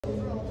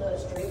the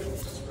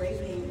spray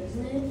paint,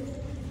 isn't it?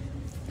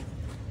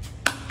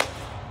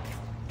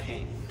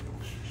 Paint.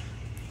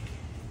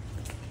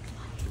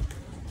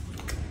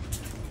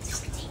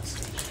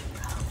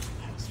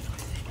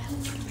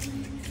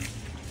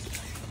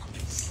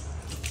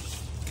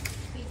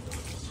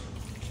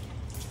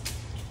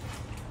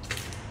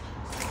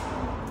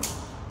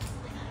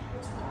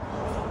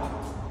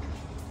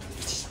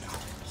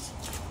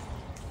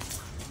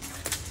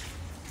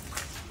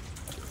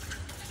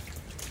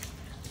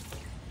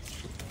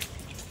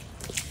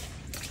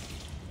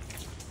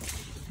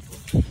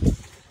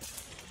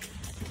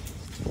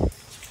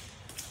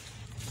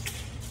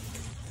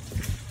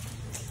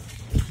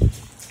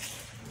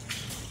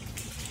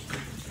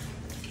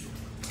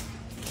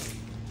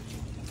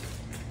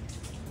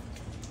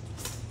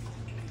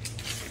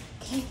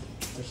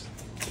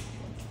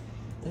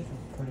 I think I'm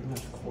pretty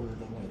much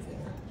quartered away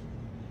there.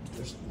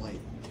 There's light.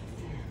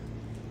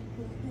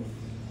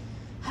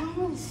 I don't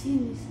really see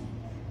anything.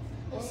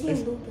 I see a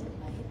little bit of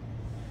light.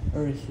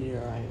 Over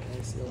here,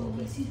 I see a little I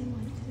bit. see the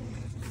light too.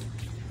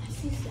 I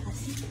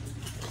see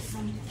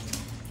something.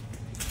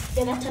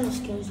 Yeah, that tunnel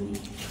scares me.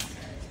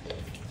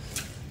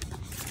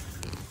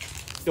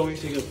 The only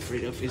thing I'm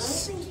afraid of I don't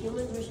is... think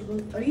humans are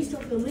supposed. Are you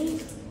still filming?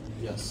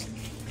 Yes.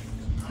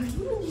 Are you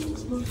really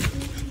supposed to?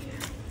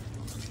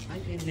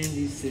 I've been in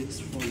these six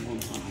for a long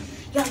time.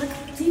 Yeah, look,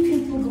 see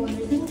people going.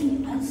 There's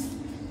only us.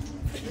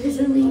 There's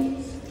only.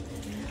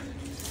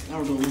 I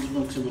don't know which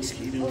bugs are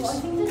mosquitoes. Oh, I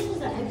think this is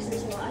the exit,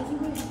 so I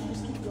think we should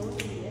just keep going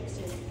to the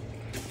exit.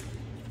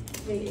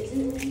 Wait, is it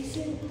an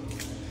exit?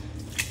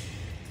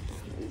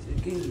 Is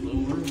it getting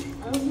lower?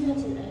 I don't think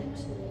that's an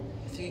exit.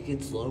 I think it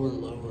gets lower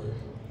and lower.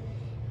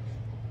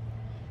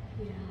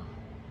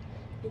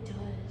 Yeah, it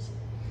does.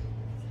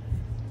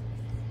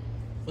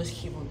 Let's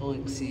keep on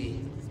going,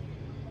 see.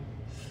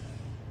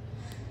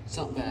 It's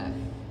not bad.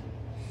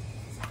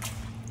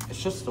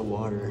 It's just the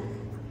water.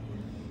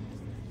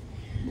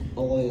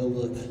 Oh, yeah,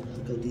 look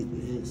how deep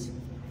it is.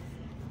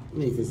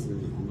 Maybe this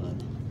is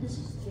mud. This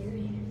is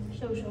scary.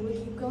 So, shall we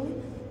keep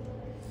going?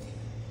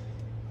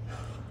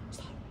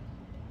 Stop.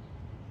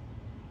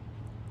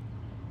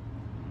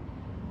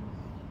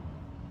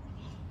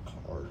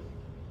 Car.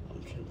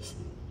 I'm trying to see.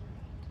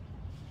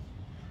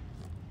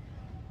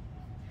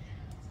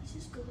 Let's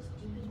just go as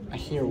deep as I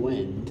hear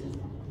wind.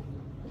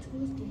 Let's go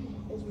as deep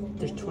as my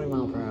There's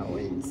 20-mile-per-hour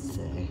winds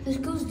today. This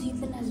goes deep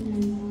in as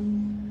my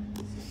mom.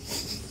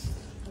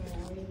 Alright,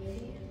 are you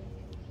ready?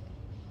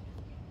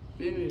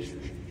 Maybe it's...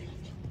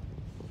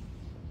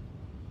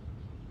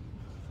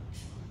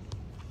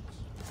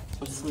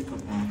 Let's like go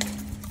back.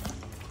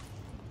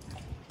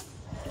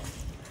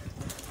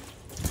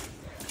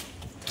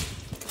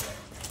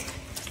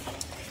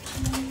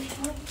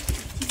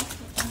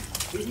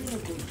 We need to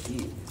go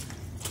deep.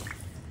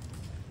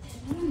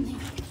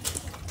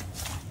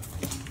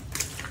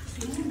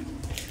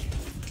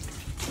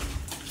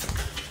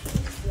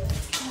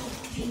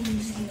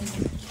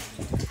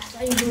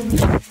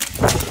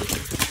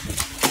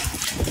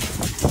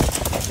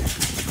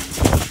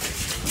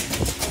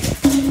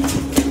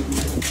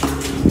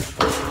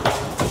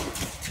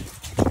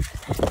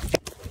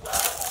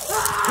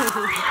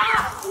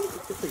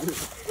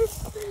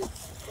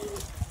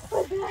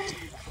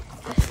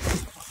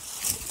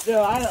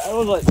 No, I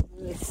was like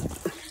this.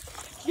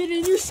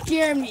 Dude, you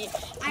scared me.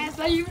 I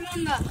thought you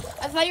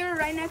were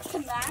right next to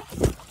Max.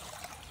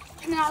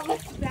 And then I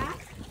looked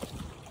back.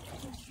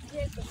 You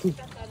scared the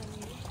stuff out of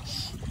me.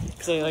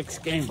 Cause I like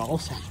scanning ball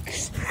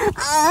sacks.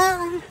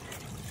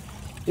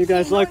 You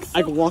guys like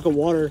I can walk on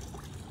water.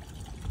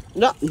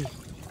 No.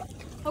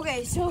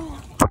 Okay, so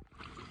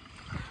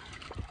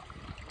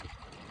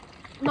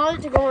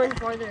not to go in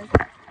further.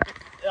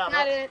 Yeah,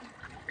 Not it.